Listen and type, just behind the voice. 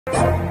Jebuli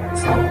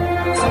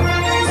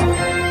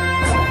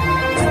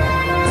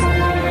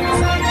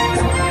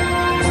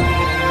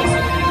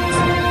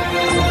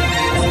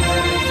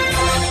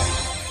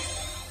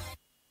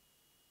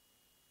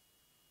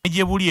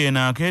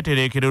ena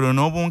keterekerero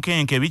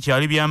n'obunkenke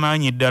bikyali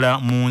by'amaanyi ddala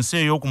mu nsi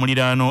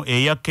ey'okumuliraano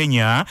eya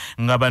Kenya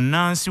nga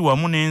bannansi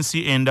wamu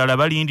n'ensi endala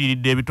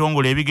balindiridde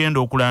ebitongole ebigenda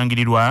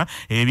okulangirirwa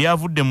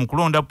ebyavudde mu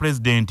kulonda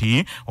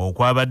pulezidenti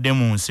okwabadde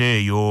mu nsi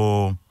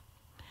eyo.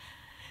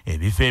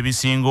 Ebifo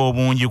ebisinga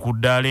obungi ku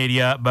ddaala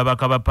erya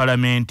babaka ba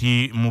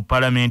palamenti mu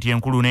palamenti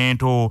enkulu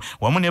n'ento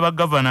wamu ne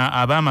bagavana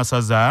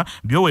ab'amasaza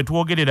byo we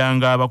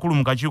twogereranga abakulu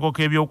mu kakiiko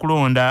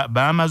k'ebyokulonda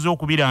bamaze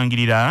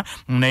okubirangirira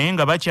naye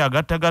nga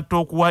bakyagattagatta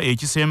okuwa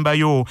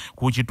ekisembayo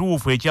ku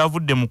kituufu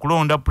ekyavudde mu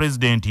kulonda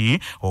pulezidenti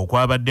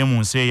okwabadde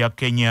mu nsi eya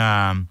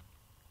Kenya.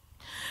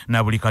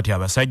 Na buli kati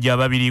abasajja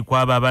ababiri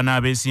kwaba abana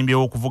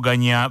abesimbyewo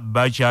okuvuganya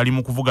bakyali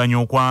mu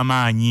kuvuganya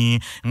okw'amaanyi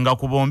nga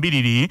ku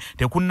bombiriri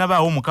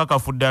tekunnabaawo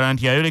mukakafu ddala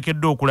nti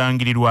yayolekedde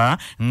okulangirirwa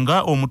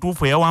nga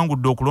omutuufu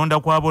eyawangudde okulonda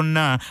kwa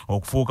bonna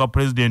okufuuka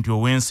pulezidenti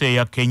ow'ensi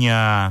eya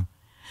Kenya.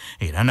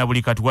 Era na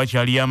buli kati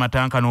wakyaliyo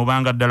amatankano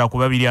obanga ddala ku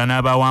babiri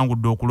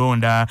anaabawangudde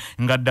okulonda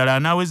nga ddala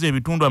anaaweza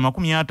ebitundu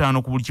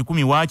 50 ku buli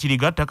 100 waakiri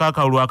gattako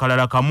akalulu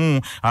akalala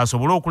kamu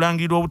asobole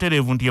okulangirirwa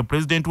obutereevu nti ye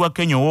pulezidenti wa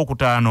Kenya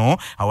ow'okutaano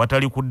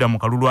awatali kudda mu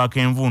kalulu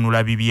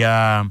ak'envuunula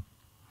bibya.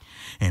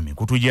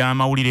 Emikutu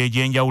gy'amawulire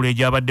egy'enjawulo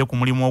egyabadde ku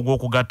mulimu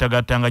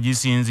ogw'okugattagatta nga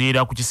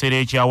gisinziira ku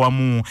kiseera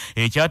ekyawamu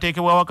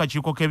ekyateekebwawo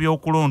akakiiko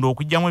k'ebyokulonda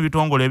okugyamu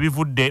ebitongole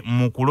ebivudde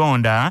mu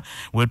kulonda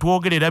we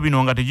twogerera bino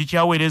nga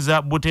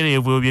tegikyaweereza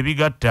butereevu ebyo bye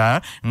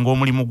bigatta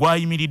ng'omulimu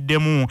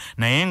gwayimiriddemu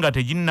naye nga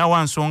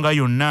teginnawa nsonga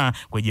yonna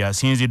kwe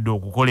gyasinzidde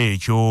okukola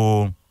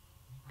ekyo.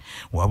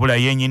 Wabula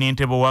yennyini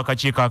ntebe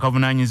w'akakiiko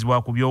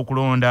akavunaanyizibwa ku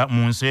byokulonda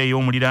mu nsi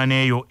ey'omuliraano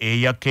eyo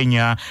eya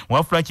Kenya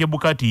Wafula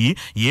Chebukati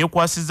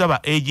yeekwasizza ba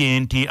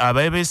ejenti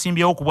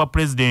abeesimbyewo ku bwa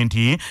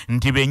pulezidenti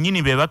nti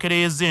bennyini be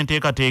bakereyezza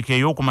enteekateeka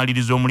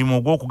ey'okumaliriza omulimu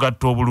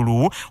ogw'okugatta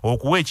obululu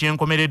okuwa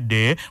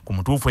ekyenkomeredde ku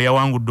mutuufu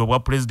eyawangudde obwa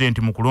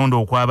pulezidenti mu kulonda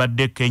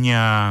okwabadde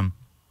Kenya.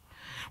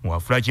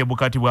 Wafula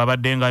Chebukati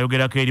bw'abadde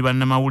ng'ayogerako eri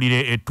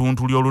bannamawulire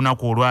ettuntu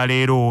ly'olunaku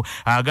olwaleero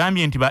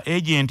agambye nti ba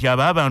ejenti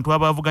ab'abantu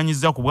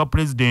abavuganyizza ku bwa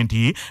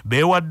pulezidenti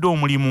beewadde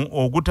omulimu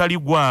ogutali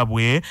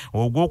gwabwe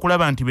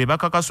ogw'okulaba nti be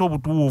bakakasa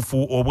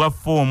obutuufu obwa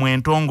ffoomu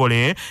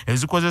entongole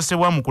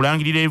ezikozesebwa mu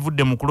kulangirira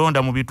ebivudde mu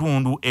kulonda mu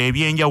bitundu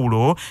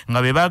eby'enjawulo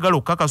nga be baagala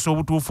okukakasa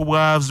obutuufu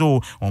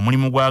bwazo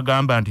omulimu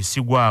gw'agamba nti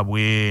si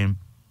gwabwe.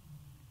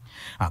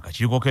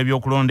 Akakiiko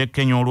k'ebyokulonda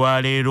Kenya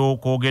olwaleero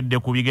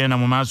koogedde ku bigenda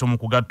mu maaso mu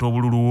kugatta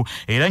obululu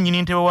era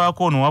nnyini ntebe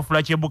waako ono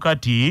Wafula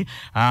Chebukati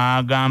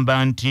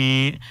agamba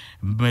nti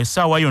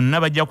essaawa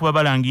yonna bajja kuba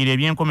balangira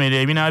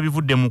ebyenkomerero ebinaaba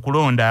bivudde mu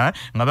kulonda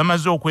nga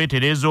bamaze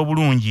okwetereeza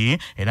obulungi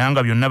era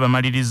nga byonna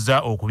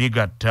bamalirizza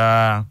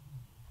okubigatta.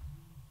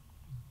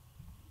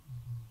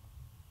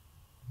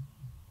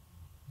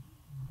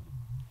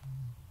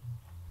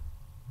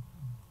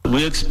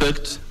 We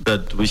expect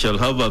that we shall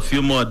have a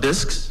few more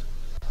desks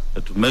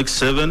to make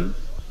 7.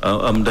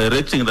 I'm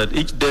directing that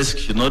each desk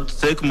should not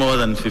take more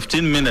than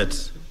 15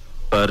 minutes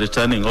per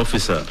returning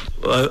officer.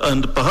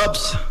 And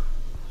perhaps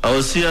I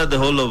was here the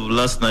whole of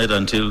last night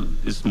until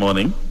this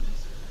morning.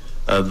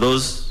 I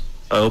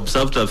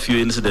observed a few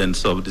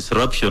incidents of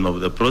disruption of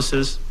the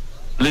process.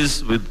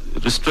 Please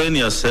restrain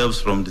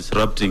yourselves from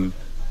disrupting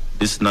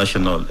this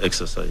national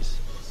exercise.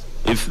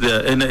 If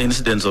there are any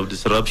incidents of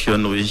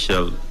disruption, we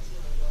shall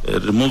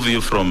remove you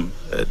from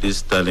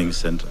this tallying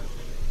center.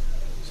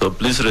 So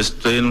please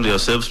restrain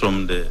yourselves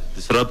from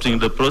disrupting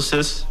the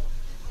process.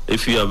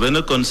 If you have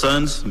any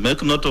concerns,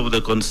 make note of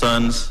the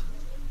concerns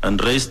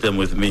and raise them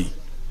with me.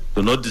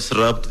 Do not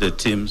disrupt the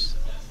teams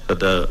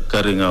that are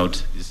carrying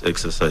out this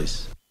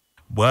exercise.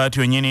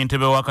 Bw'atyo nnyini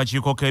ntebe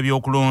w'akakiiko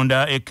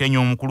k'ebyokulonda Kenya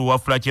omukulu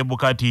Wafula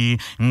Chebukati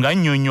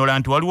ng'annyonnyola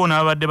nti waliwo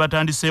n'abadde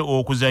batandise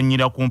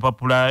okuzannyira ku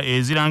mpapula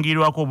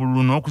ezirangirirwako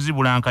obululu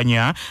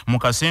n'okuzibulankanya mu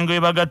kasenge we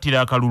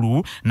bagattira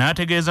akalulu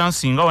n'ategeeza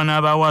nsinga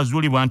wanaabaawo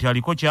azuulibwa nti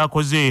aliko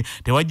ky'akoze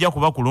tewajja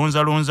kuba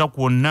kulonzalonza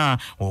kwonna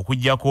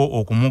okuggyako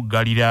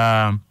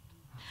okumuggalira.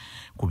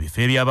 Ku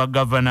bifo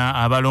eby'abagavana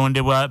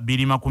abalondebwa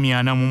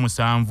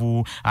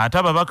 247 ate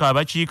ababaka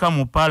abakiika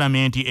mu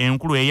palamenti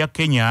enkulu eya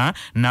Kenya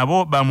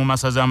nabo ba mu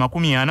masaza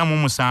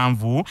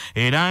 47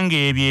 era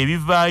ng'ebyo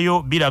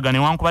ebivaayo biraga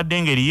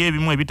newankubadde ng'eriyo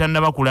ebimu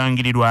ebitannaba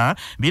kulangirirwa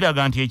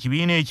biraga nti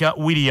ekibiina ekya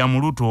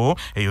William Ruto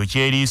eyo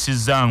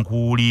kyeriisizza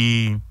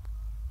nkuuli.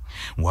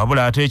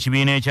 Wabula ate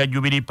ekibiina ekya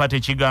Jubilee Party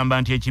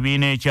kigamba nti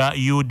ekibiina ekya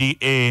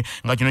UDA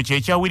nga kino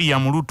kyekya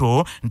William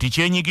Ruto nti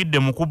kyenyigidde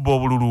mu kubba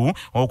obululu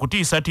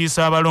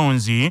okutiisatiisa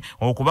abalonzi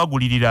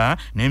okubagulirira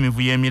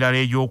n'emivuyo emirala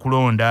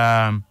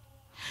egy'okulonda.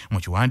 Mu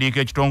kiwandiiko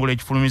ekitongole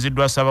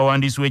ekifulumiziddwa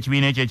Ssaabawandiisi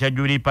w'ekibiina ekyo ekya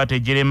Jubilee Party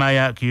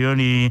Jeremiah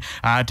Kioni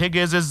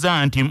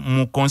ategeezezza nti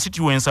mu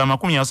constituency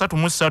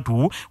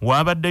 33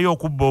 waabaddeyo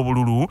okubba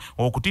obululu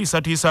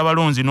okutiisatiisa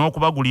abalonzi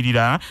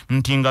n'okubagulirira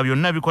nti nga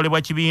byonna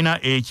bikolebwa kibiina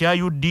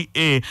ekya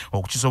UDA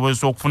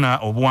okukisobozesa okufuna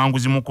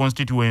obuwanguzi mu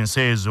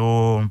constituency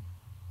ezo.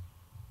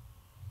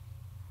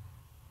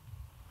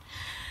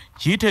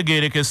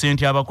 Kitegeerekese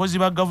nti abakozi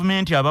ba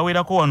gavumenti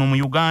abawerako wano mu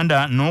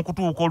Uganda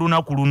n'okutuuka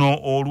olunaku luno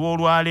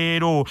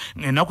olw'olwaleero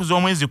ennaku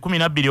z'omwezi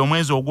 12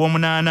 omwezi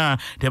ogw'omunaana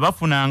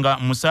tebafunanga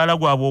musaala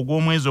gwabwe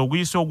ogw'omwezi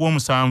oguyise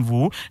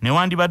ogw'omusanvu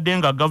newandibadde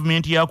nga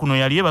gavumenti ya kuno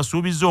yali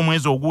ebasuubizza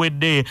omwezi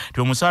oguwedde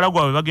ti omusaala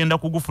gwabwe bagenda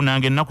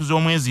kugufunanga ennaku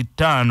z'omwezi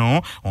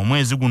 5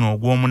 omwezi guno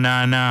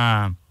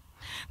ogw'omunaana.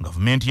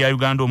 Gavumenti ya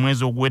Uganda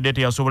omwezi oguwedde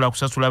teyasobola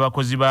kusasula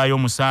abakozi baayo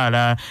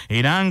musaala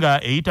era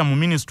nga eyita mu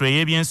minisitule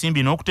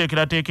y'ebyensimbi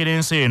n'okuteekerateekera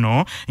ensi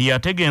eno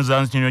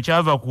yategeeza nti kino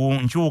kyava ku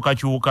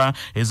nkyukakyuka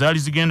ezaali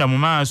zigenda mu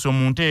maaso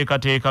mu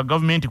nteekateeka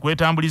gavumenti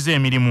kwetambuliza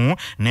emirimu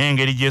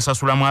n'engeri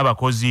gy'esasulamu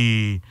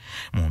abakozi.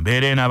 Mu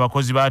mbeera eno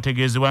abakozi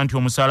baategeezebwa nti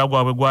omusaala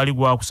gwabwe gwali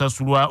gwa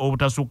kusasulwa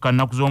obutasukka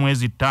nnaku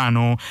z'omwezi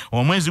 5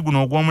 omwezi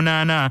guno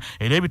ogw'omunaana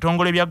era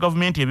ebitongole bya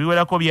gavumenti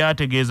ebiwerako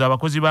byategeeza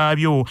abakozi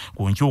baabyo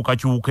ku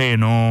nkyukakyuka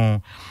eno.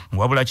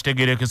 Wabula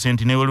kitegeerekese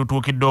nti newe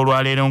lutuukidde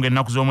olwaleero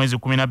ng'ennaku z'omwezi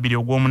 12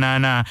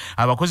 ogw'omunaana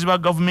abakozi ba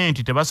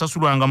gavumenti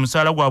tebasasulwanga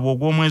musaala gwabwe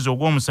ogw'omwezi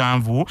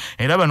ogw'omusanvu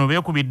era bano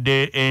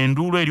beekubidde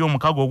enduulu eri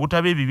omukago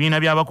ogutaba ebibiina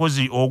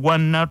by'abakozi ogwa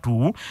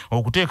nnatu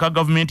okuteeka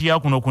gavumenti ya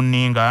kuno ku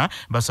nninga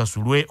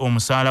basasulwe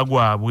omusaala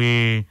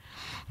gwabwe.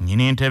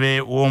 Nnyini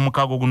ntebe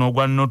w'omukago guno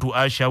ogwa Notu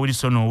Asha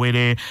Wilson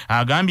Owere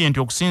agambye nti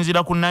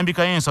okusinziira ku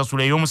nnambika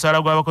y'ensasula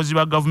ey'omusaala gw'abakozi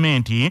ba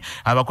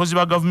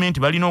gavumenti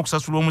balina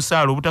okusasula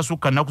omusaala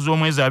obutasukka nnaku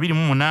z'omwezi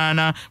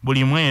 28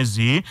 buli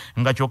mwezi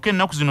nga kyokka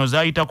ennaku zino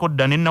zaayitako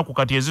dda n'ennaku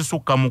kati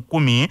ezisukka mu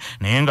 10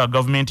 naye nga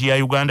gavumenti ya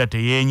Uganda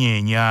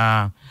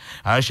teyeenyeenya.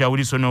 Asha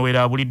Wilson Owere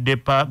abulidde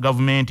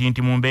gavumenti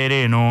nti mu mbeera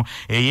eno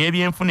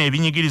ey'ebyenfuna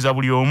ebinyigiriza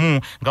buli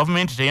omu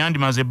gavumenti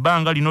teyandimaze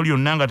ebbanga lino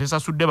lyonna nga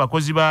tesasudde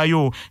bakozi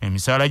baayo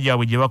emisaala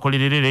gyabwe gye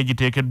bakolerera era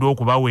egiteekeddwa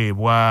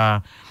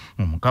okubaweebwa.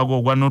 Omukago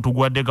ogwa Notu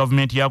gwadde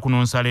gavumenti ya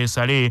kuno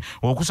nsaleesale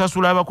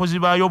okusasula abakozi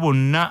baayo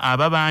bonna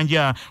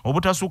ababanja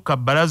obutasukka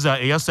bbalaza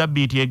eya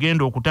sabbiiti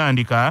egenda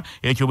okutandika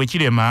ekyo bwe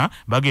kirema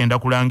bagenda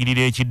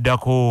kulangirira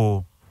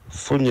ekiddako.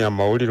 Funye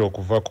amawulire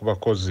okuva ku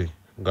bakozi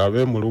nga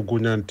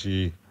beemulugunya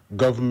nti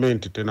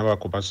gavumenti tenaba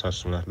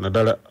kubasasula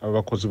naddala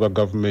abakozi ba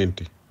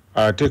gavumenti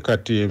ate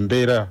kati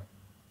embeera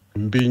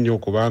mbi nnyo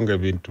kubanga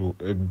ebintu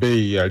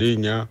ebbeeyi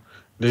yalinnya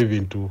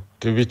n'ebintu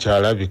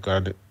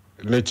tebikyalabika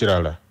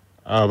n'ekirala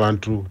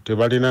abantu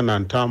tebalina na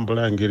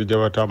ntambula engeri gye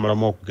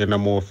batambulamu okugenda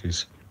mu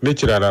ofiisi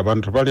n'ekirala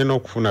abantu balina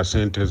okufuna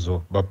sente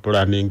zo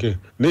bapulaninge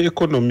ne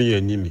ekonomi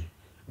yennyini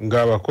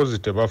ng'abakozi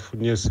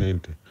tebafunye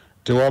sente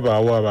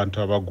tewabaawo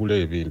abantu abagula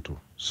ebintu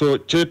so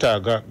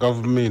kyetaaga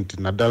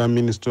gavumenti naddala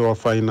minisitule wa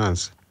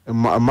finance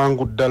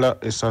amangu ddala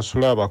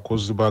esasula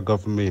abakozi ba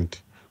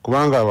gavumenti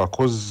kubanga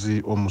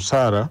abakozi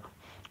omusaala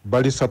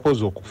bali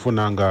suppose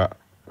okufuna nga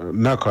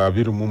nnaku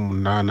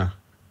 28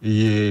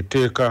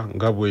 yeteeka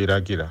nga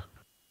bweragira.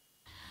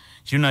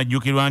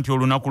 Kinajjukirwa nti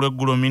olunaku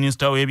lw'eggulo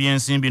minisita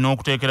w'ebyensimbi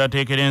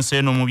n'okuteekerateekera ensi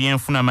eno mu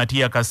byenfuna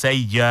Matiya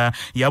Kasaija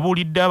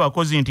yabuulidde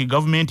abakozi nti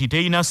gavumenti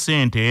teyina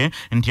ssente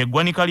nti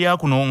eggwanika lya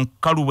kuno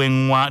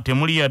nkaluweŋŋwa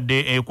temuli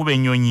yadde ekuba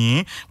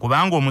ennyonyi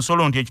kubanga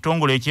omusolo nti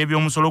ekitongole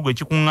eky'ebyomusolo gwe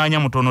kikuŋŋaanya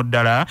mutono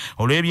ddala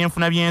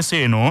olw'ebyenfuna by'ensi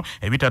eno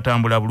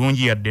ebitatambula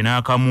bulungi yadde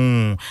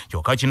n'akamu.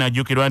 Kyokka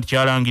kinajjukirwa nti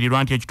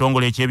kyalangirirwa nti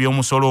ekitongole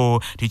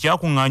eky'ebyomusolo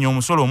tikyakuŋŋaanya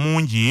omusolo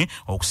mungi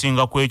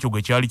okusinga ku ekyo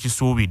gwe kyali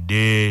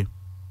kisuubidde.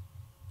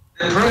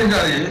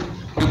 Treasury,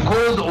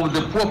 because of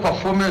the poor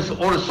performance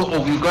also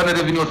of Uganda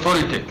Revenue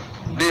Authority,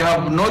 they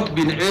have not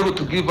been able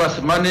to give us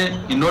money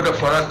in order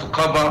for us to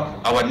cover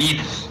our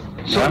needs.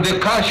 So the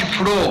cash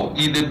flow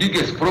is the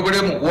biggest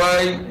problem.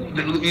 Why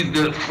is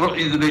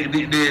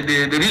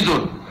the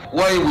reason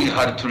why we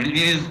had to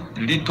release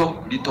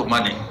little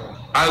money.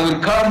 I will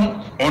come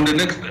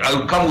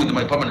with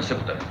my permanent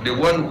secretary, the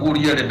one who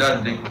really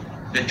does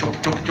the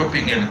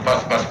chopping and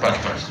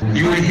pass.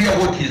 You will hear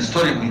what his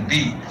story will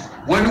be.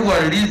 When we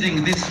are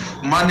releasing this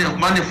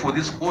money for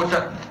this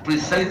quarter,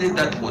 precisely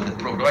that was the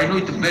problem. I know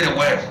it very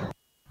well.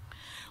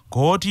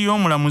 Kooti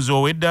y'omulamuzi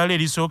ow'eddaala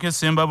erisooka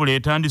Essembabule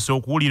etandise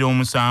okuwulira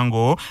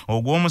omusango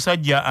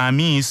ogw'omusajja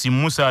Amiisi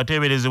Musa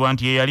ateeberezebwa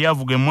nti ye yali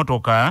avuga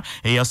emmotoka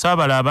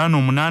eyasaabala abaana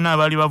 8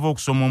 abaali bava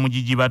okusoma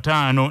omugigi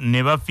 5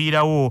 ne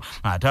bafiirawo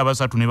ate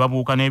 3 ne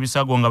babuuka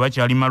n'ebisago nga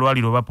bakyali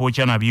malwaliro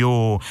bapookya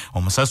nabyo.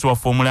 Omusasi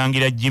waffe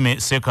omulangira Jime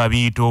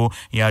Sekabiito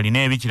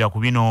yalina ebikira ku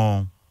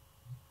bino.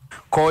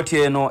 Kooti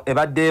eno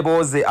ebadde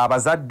ebooze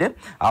abazadde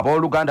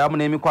abooluganda awamu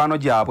n'emikwano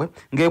gyabwe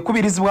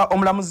ng'ekubirizibwa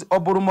omulamuzi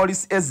Oburu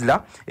Morris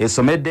Ezra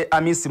esomedde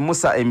Amiisi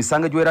Musa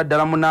emisango egiwera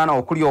ddala 8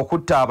 okuli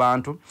okutta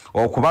abantu,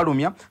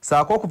 okubalumya,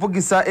 saako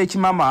okuvugisa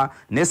ekimama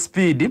ne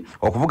speed,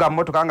 okuvuga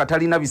mmotoka nga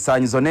talina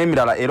bisaanyizo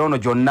n'emirala era ono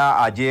gyonna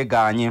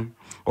agyegaanye.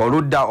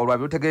 Oludda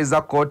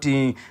olwabirutegeeza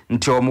kooti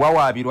nti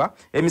omuwawaabirwa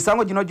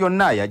emisango gino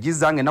gyonna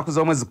yagizanga ennaku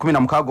z'omwezi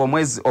 16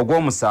 omwezi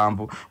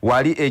ogw'omusanvu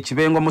wali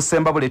ekibengo mu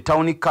Ssembabule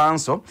Town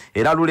Council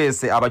era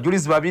luleese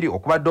abajulizi babiri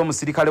okubadde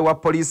omusirikale wa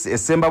poliisi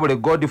Essembabule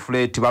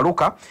Godfrey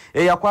Baluka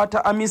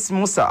eyakwata Amiisi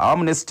Musa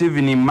awamu ne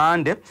Stephen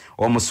Mande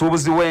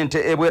omusuubuzi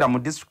w'ente ebwera mu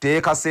disitulikiti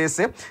y'e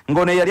Kasese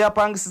ng'ono yali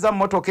apangisiza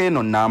mmotoka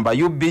eno nnamba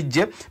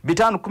Iebc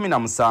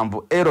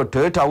 517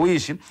 Toyota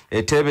Wish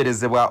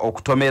eteeberezebwa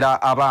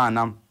okutomera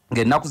abaana.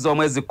 ng'ennaku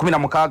z'omwezi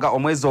 16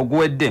 omwezi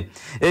oguwedde.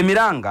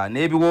 Emiranga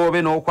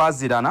n'ebiwoobe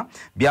n'okwazirana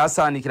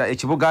byasaanikira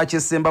ekibuga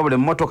ky'Essembabule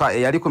emmotoka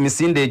eyali ku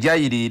misinde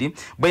egyayiriiri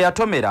bwe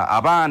yatomera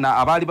abaana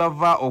abaali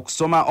bava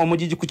okusoma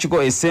omugigi ku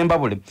kigo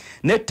Essembabule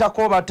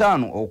n'ettako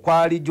bataano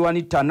okwali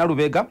Joanita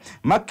Nalubega,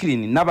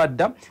 Macklin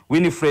Nabadda,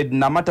 Winifred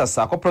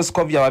Namatasa,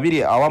 Proscovia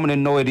babiri awamu ne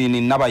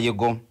Noeline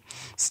Nabayego.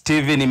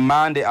 Stephen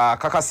Mande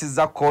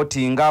akakasizza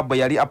kooti nga bwe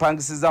yali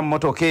apangisiza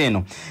mmotoka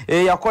eno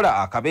eyakola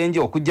akabenje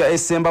okujja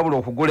Essembabule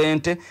okugula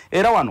ente,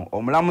 era wano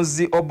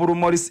omulamuzi Oburu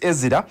Morris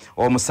Ezira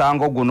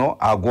omusango guno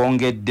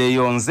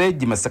agwongeddeyo. Nze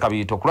Jimeseka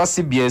Biyito ku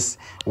CBS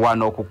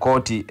wano ku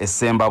kooti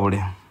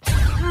Essembabule.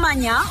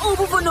 Manya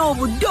obuvuna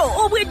obuddo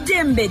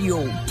obw'eddembe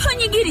lyo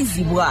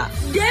tonyigirizibwa.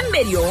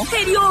 Ddembe lyo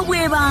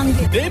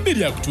ery'obwebange. Ddembe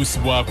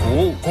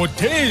lyakutuusibwako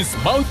Cortez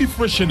Mouth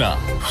Freshener.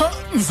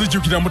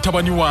 Nzijukira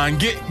mutabani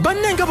wange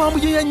bannenga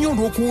bamuyeya nnyo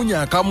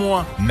olw'okuwunya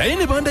akamwa naye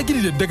ne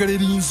bandagirira eddagala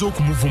eriyinza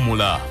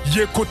okumuvumula.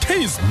 Ye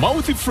Cortez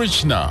Mouth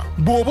Freshener.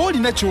 Bw'oba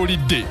olina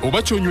ky'olidde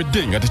oba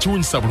ky'onywedde nga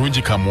tekiwunyisa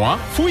bulungi kamwa,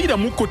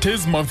 fuuyiramu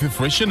Cortez Mouth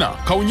Freshener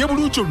kawunye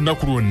bulungi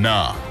olunaku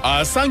lwonna.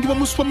 Asangibwa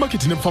mu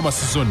supermarket ne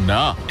pharmacy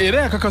zonna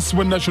era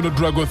yakakasibwa National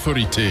Drug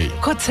Authority.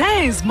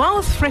 Cortez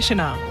Mouth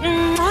Freshener.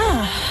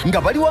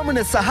 Nga bali wamu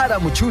ne Sahara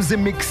mu Choose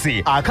Mix,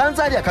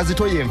 akanzaali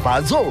akazitoya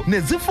envaazo ne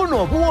zifuna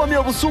obuwoomi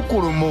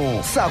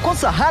obusukulumu. Saako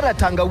Sahara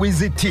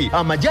tangawizi tea,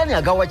 amajani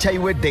agawa chai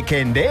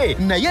weddekende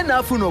naye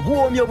n'afuna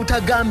obuwoomi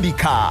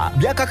obutagambika.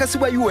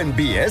 Byakakasibwa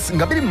UNBS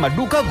nga biri mu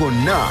maduuka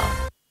gonna.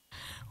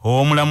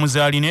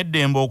 Omulamuzi alina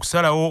eddembe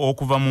okusalawo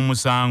okuva mu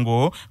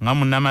musango nga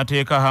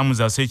munnamateeka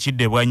Hamza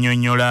Ssekidde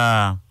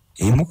bw'annyonnyola.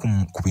 Emu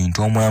ku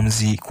bintu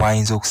omulamuzi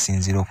kwayinza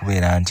okusinziira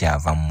okubeera nti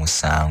ava mu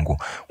musango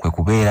kwe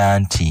kubeera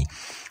nti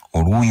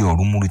oluuyi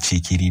olumu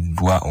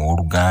lukiikiriddwa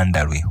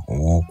oluganda lwe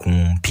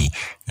ow'okumpi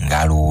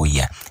nga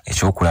looya.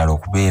 Ekyokulala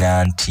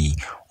okubeera nti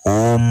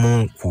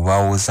omu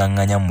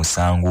kubawozanganya mu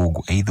musango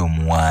ogwo either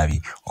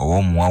omuwaabi oba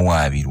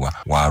omuwawaabirwa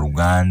wa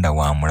luganda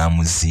wa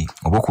mulamuzi,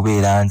 oba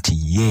okubeera nti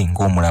ye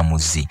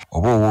ng'omulamuzi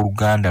oba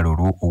ow'oluganda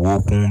lwo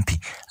ow'okumpi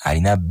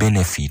alina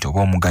benefit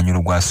oba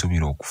omuganyulo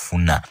gw'asuubira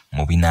okufuna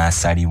mu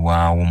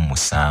binaasalibwawo mu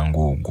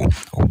musango ogwo,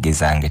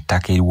 okugeza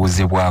ng'ettaka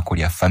eriwozebwako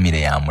lya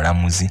famire ya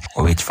mulamuzi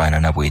oba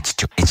ekifaanana bwe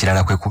kityo.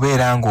 Ekirala kwe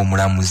kubeera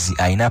ng'omulamuzi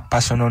alina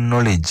personal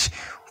knowledge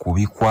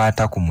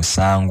kubikwata ku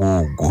musango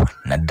ogwo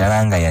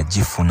naddala nga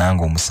yagifuna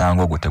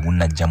ng'omusango ogwo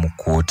tegunnajja mu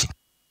kkooti.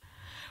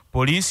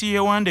 Poliisi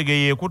y'Ewandege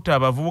yeekutte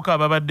abavubuka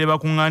ababadde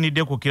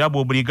bakuŋŋaanidde ku kirabu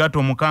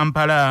Obligato mu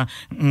Kampala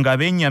nga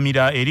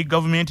bennyamira eri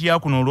gavumenti ya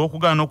kuno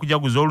olw'okugaana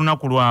okujaguza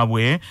olunaku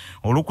lwabwe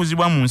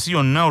olukuzibwa mu nsi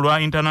yonna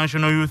olwa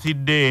International Youth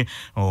Day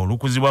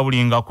olukuzibwa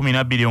buli nga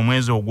 12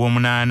 omwezi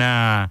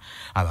ogw'omunaana.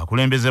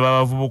 Abakulembeze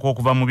b'abavubuka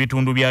okuva mu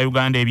bitundu bya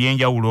Uganda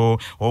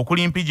eby'enjawulo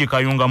okuli Mpigi,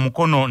 Kayunga,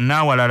 Mukono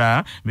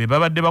n'awalala be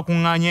babadde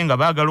bakuŋŋaanye nga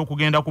baagala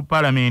okugenda ku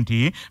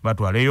Paalamenti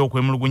batwaleyo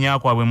okwemulugunya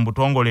kwabwe mu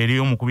butongole eri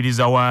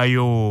omukubiriza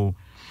waayo.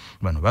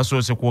 Bano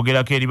basoose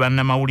kwogerako eri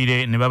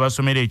bannamawulire ne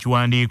babasomera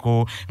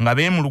ekiwandiiko nga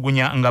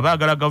beemulugunya nga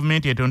baagala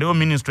gavumenti etondewo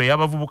minisitule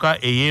y'abavubuka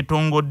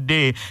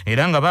eyeetongodde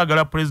era nga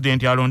baagala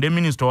pulezidenti alonde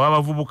minisitule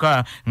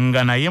w'abavubuka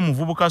nga naye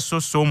muvubuka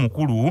so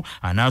omukulu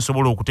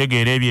anaasobola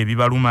okutegeera ebyo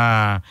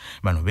ebibaluma.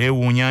 Bano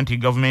beewuunya nti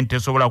gavumenti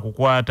tesobola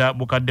kukwata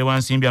bukadde bwa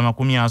nsimbi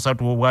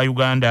 30 obwa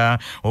Uganda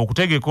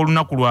okutegeka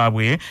olunaku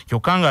lwabwe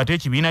kyokka ng'ate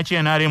ekibiina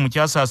ky'NRM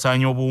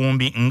kyasaasaanya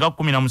obuwumbi nga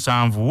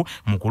 17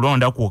 mu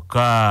kulonda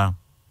kwokka.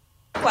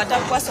 Kwata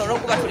kwasolo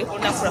kuba tuli ku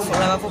lunaku lwaffe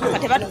olw'abavubuka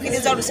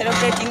tebatukiriza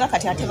olucelebratinga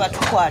kati ate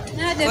batukwata.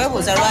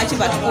 Weebuuza lwaki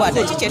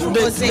batukwata ki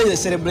kyetukoze?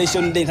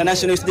 Celebration day,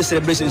 International Youth Day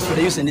celebrations for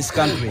the youth in this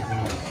country.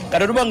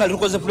 Kati tuba nga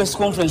tukoze press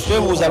conference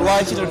twebuuza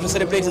lwaki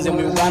tetucelebrate nze mu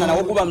Uganda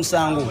nawo kuba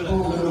musango.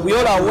 We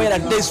all are aware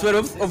that day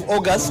 12 of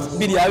August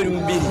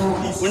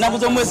 2022 olunaku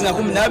z'omwezi nga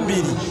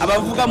 12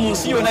 abavubuka mu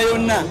nsi yonna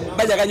yonna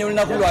bajaganya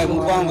olunaku lwabwe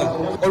mu ggwanga.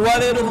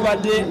 Olwaleero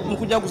tubadde mu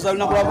kujaguza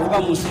olunaku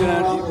lw'abavubuka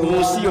mu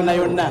nsi yonna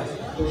yonna.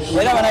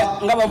 Era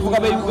nga bavuga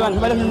ba Uganda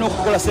bali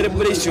n'okukola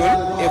celebration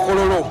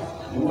ekololo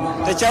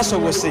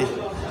tekyasobose.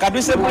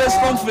 Kaduse press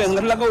conference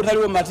nga tulaga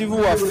utaliwo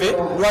mativu waffe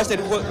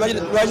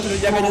lwaki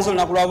tujaganyiza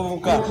olunaku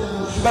lw'abavubuka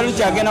bali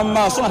kyagenda mu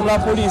maaso nga tula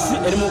poliisi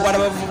eri mu kwata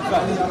bavubuka.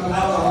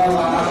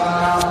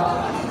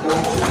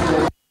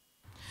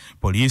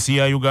 Poliisi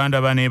ya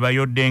Uganda bane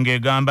bayodde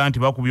ng'egamba nti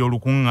bakubye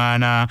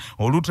olukuŋŋaana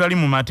olutali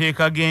mu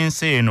mateeka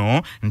g'ensi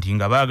eno nti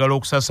nga baagala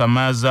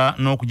okusasamaza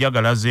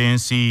n'okujagalaza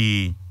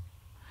ensi.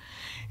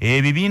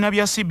 Ebibiina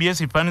bya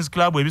CBS Fans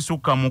Club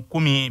ebisukka mu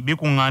 10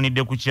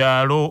 bikuŋŋaanidde ku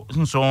kyalo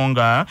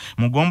Nsonga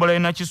mu ggombolola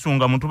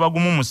Nakisunga mu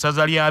Tubagumu mu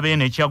ssaza lya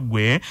Beene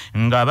Kyaggwe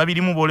nga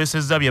babirimu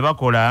boolesezza bye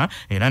bakola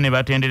era ne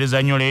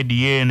batendereza nnyo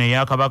leediyeeno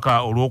eya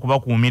Kabaka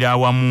olw'okubakuumira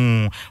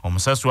awamu.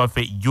 Omusasi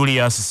waffe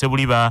Julius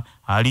Sebuliba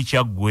ali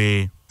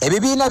Kyaggwe.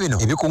 Ebibiina bino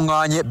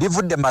ebikuŋŋaanye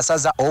bivudde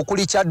masaza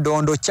okuli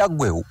Kyaddondo,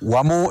 Kyaggwe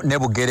wamu ne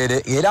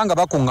Bugerere era nga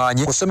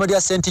bakuŋŋaanye ku ssomero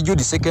lya St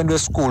Jude Secondary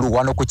School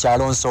wano ku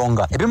kyalo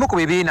Nsonga. Ebimu ku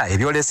bibiina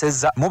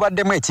ebyolesezza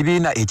mubaddemu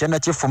ekibiina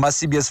ekyanakifuma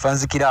CBS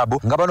Fans Club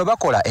nga bano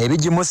bakola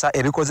ebijimusa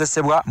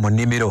ebikozesebwa mu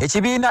nnimiro.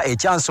 Ekibiina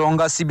ekya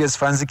Nsonga CBS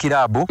Fans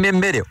Club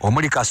n'emmere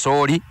omuli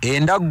kasooli,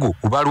 endaggu,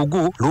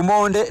 balugu,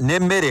 lumonde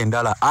n'emmere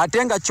endala.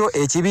 Ate nga kyo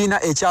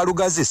ekibiina ekya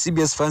Lugazi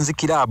CBS Fans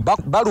Club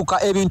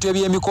baluka ebintu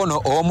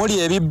eby'emikono omuli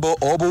ebibbo,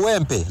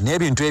 obuwempe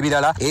n'ebintu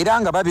ebirala era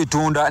nga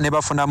babitunda ne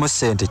bafunamu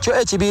ssente.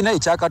 Kyo ekibiina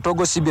ekya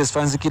Katogo CBS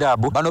Fans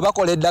Club bano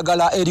bakola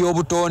eddagala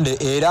ery'obutonde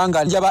era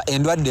nga njaba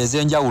endwadde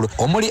ez'enjawulo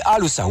omuli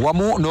alusa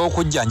wamu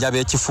n'okujjanjaba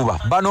ekifuba.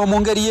 Bano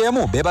mu ngeri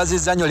y'emu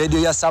beebazizza nnyo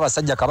leediyo ya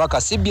Ssaabasajja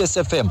Kabaka CBS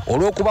FM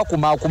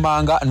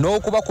olw'okubakumaakumanga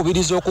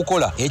n'okubakubiriza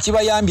okukola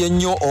ekibayambye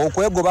ennyo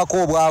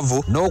okwegobako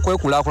obwavu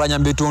n'okwekulaakulanya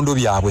mu bitundu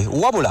byabwe.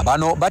 Wabula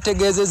bano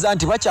bategeezezza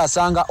nti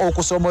bakyasanga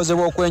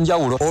okusoomozebwa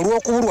okw'enjawulo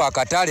olw'okubulwa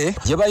akatale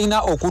gye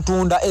balina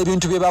okutunda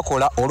ebintu bye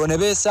bakola olwo ne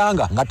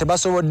beesanga nga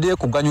tebasobodde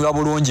kuganyula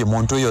bulungi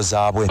mu ntuuyo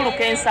zaabwe.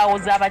 Tuluka ensawo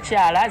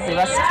z'abakyala ze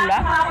basitula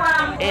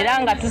era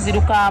nga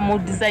tuziruka mu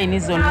dizayini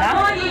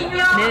zonna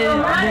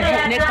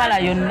ne kala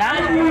yonna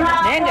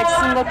naye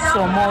ng'ekisinga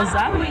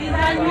otusoomooza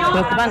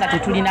kwe kubanga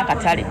tetulina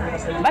katale.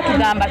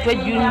 Batugamba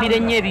twejjumbire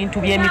nnyo ebintu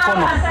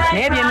by'emikono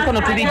naye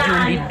eby'emikono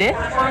tubijjumbidde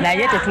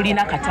naye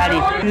tetulina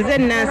katale. Nze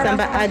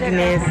Nansamba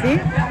Agnes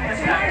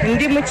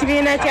ndi mu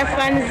kibiina kya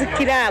Fans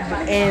Club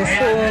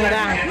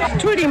Ensonga.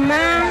 Tulima,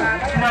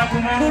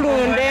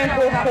 tulunda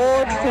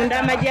enkoko, tutunda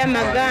amagi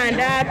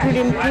amaganda,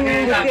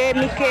 tuluka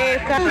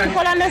emikeeka,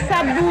 tukola ne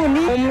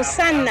sabbuuni.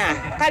 Omusana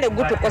kale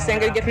gutukosa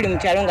engeri gye tuli mu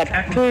kyalo nga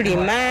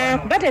tulima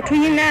kuba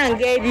tetulina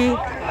ngeri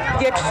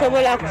gye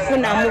tusobola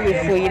kufunamu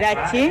bifuuyira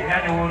ki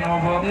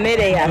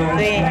mmere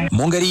yaffe.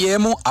 Mu ngeri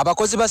y'emu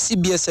abakozi ba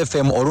CBS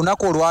FM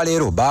olunaku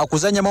olwaleero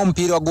baakuzanyamu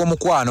omupiira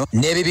gw'omukwano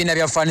n'ebibiina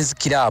bya Fans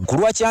Club ku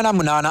lwa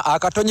 98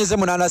 akatonyeze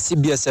 8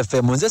 CBS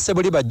FM. Nze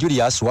Sebuliba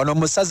Julius wano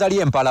mu ssaza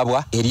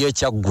ly'Empalabwa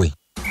ery'Ekyaggwe.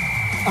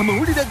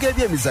 Amawulire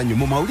g'ebyemizannyo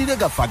mu mawulire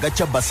gaffe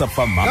agakya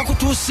Basafama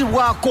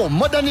gakutuusibwako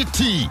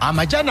Modernity,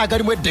 amajaani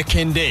agalimu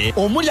eddekende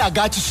omuli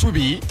aga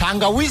kisubi,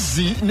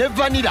 tangawizi ne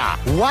vanira.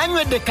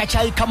 Wanywedde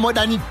kacaayi ka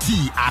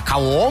Modernity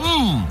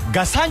akawoomu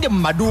gasange mu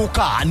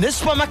maduuka ne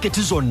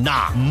supamaketi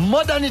zonna.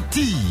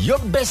 Modernity, your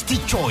best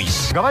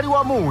choice. Nga bali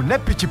wamu ne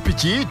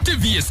pikipiki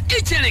TVS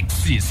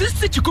HLX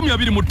sisi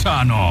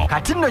 125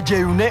 kati nno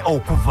gyeyune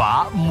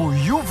okuva mu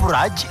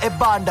Yuvraj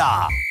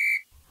Ebanda.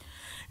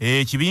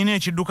 Ekibiina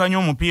ekiddukanya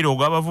omupiira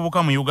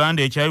ogw'abavubuka mu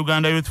Uganda ekya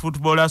Uganda Youth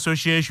Football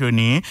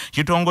Association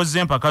kitongozza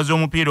empaka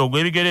z'omupiira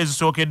ogw'ebigere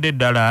ezisookedde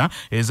eddala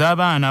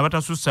ez'abaana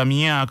abatasussa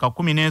myaka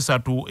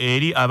 13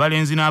 eri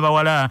abalenzi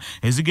n'abawala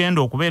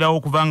ezigenda okubeerawo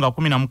okuva nga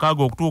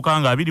 16 okutuuka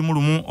nga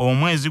 21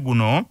 omwezi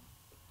guno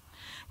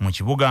mu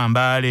kibuga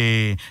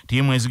Mbale.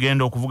 Ttiimu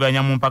ezigenda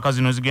okuvuganya mu mpaka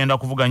zino zigenda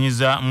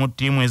kuvuganyiza mu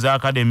ttiimu eza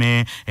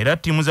Academy era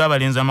ttiimu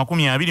z'abalenzi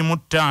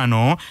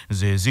 25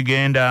 ze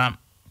zigenda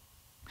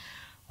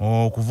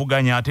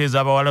okuvuganya ate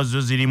ez'abawala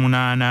zo ziri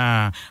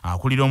 8.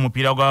 Akulira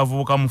omupiira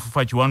gw'abavubuka mu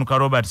FUFA Kiwanuka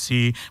Roberts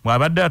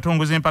bw'abadde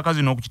atongoza empaka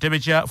zino ku kitebe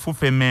kya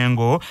FUFA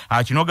Emengo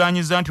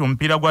akinogaanyiza nti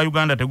omupiira gwa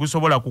Uganda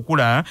tegusobola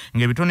kukula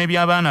ng'ebitone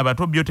by'abaana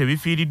bato byo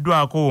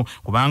tebifiiriddwako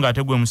kubanga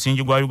ate gwe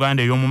musingi gwa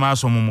Uganda ey'omu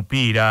maaso mu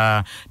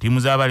mupiira. Ttiimu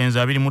z'abalenzi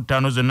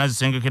 25 zonna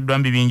zisengekeddwa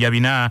mu bibinja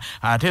 4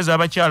 ate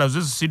ez'abakyala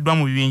zo zisiddwa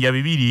mu bibinja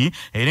 2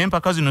 era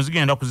empaka zino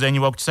zigenda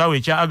kuzanyibwa ku kisaawe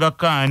ekya Aga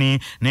Khan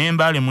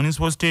n'Embale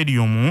Municipal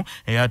Stadium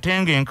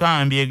ate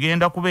ng'enkambi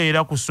egenda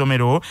kubeera ku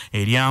ssomero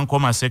erya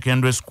Nkoma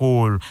Secondary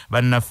School.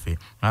 Bannaffe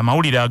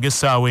amawulire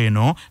ag'essaawa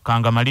eno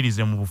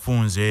kangamalirize mu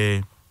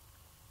bufunze.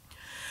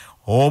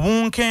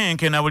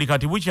 Obunkenke na buli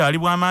kati bukyali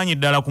bw'amaanyi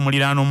ddala ku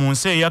muliraano mu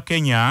nsi eya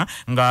Kenya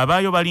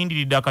ng'abaayo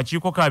balindiridde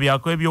akakiiko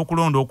kabyako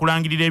ebyokulonda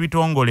okulangirira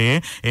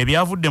ebitongole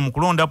ebyavudde mu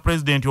kulonda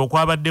pulezidenti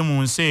okwabadde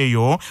mu nsi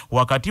eyo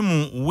wakati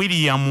mu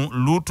William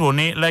Ruto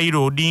ne Raila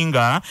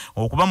Odinga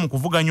okuba mu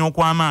kuvuganya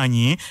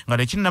okw'amaanyi nga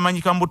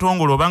tekinnamanyika mu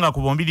butongole obanga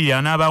ku bombiriri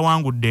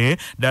anaabawangudde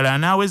ddala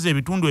anaaweza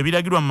ebitundu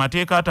ebiragirwa mu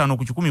mateeka 5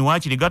 ku 10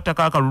 waakiri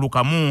gattako akalulu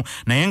kamu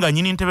naye nga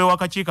nnyini ntebe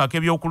w'akakiiko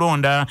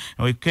ak'ebyokulonda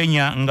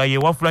Kenya nga ye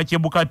Wafula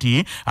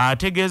Chebukati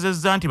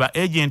ategeezezza nti ba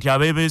agenti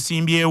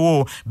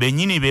abeebesimbyewo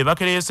bennyini be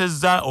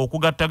bakereesezza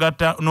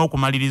okugattagatta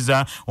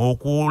n'okumaliriza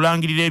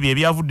okulangirira ebyo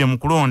ebyavudde mu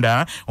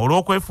kulonda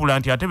olw'okwefuula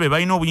nti ate be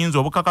balina obuyinza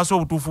obukakasa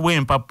obutuufu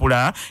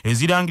bw'empapula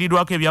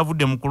ezirangirirwako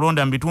ebyavudde mu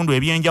kulonda mu bitundu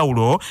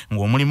eby'enjawulo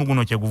ng'omulimu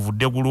guno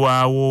kyeguvudde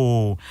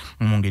gulwawo.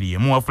 Mu ngeri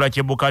y'emu Wafula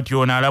Chebukati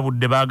ono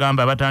alabudde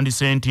bagamba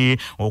batandise nti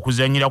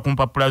okuzannyira ku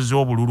mpapula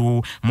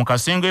z'obululu mu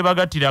kasenge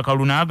bagattira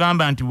akalulu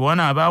n'agamba nti bwe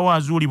wanaabaawo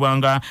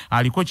azuulibwanga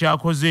aliko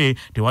kyakoze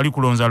tewali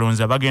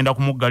kulonzalonza bagenda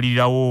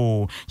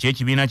kumuggalirirawo.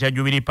 Ky'ekibiina kya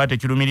Jubilee Party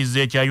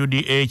kirumirizza ekya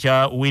UDA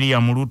kya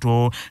William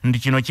Ruto nti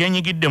kino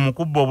kyenyigidde mu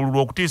kubba obululu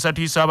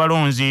okutiisatiisa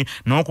abalonzi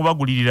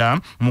n'okubagulirira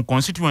mu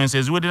constituency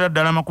eziwerera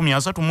ddala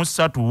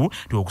 33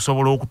 ti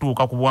okusobola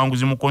okutuuka ku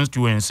buwanguzi mu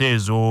constituency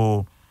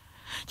ezo.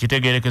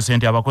 Kitegeerekese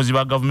nti abakozi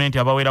ba gavumenti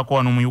abawerako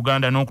wano mu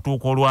Uganda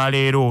n'okutuuka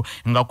olwaleero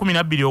nga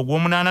 12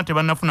 Ogw'omunaana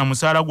tebannafuna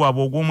musaala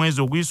gwabwe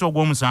ogw'omwezi oguyise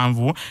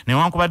ogw'omusanvu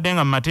newankubadde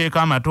nga mu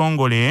mateeka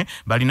amatongole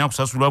balina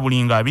kusasulwa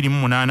buli nga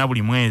 28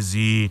 buli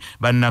mwezi.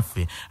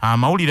 Bannaffe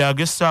amawulire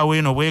ag'essaawa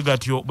eno bwe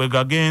gatyo bwe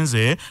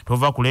gagenze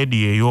tova ku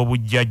leediyo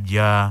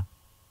ey'obujjajja.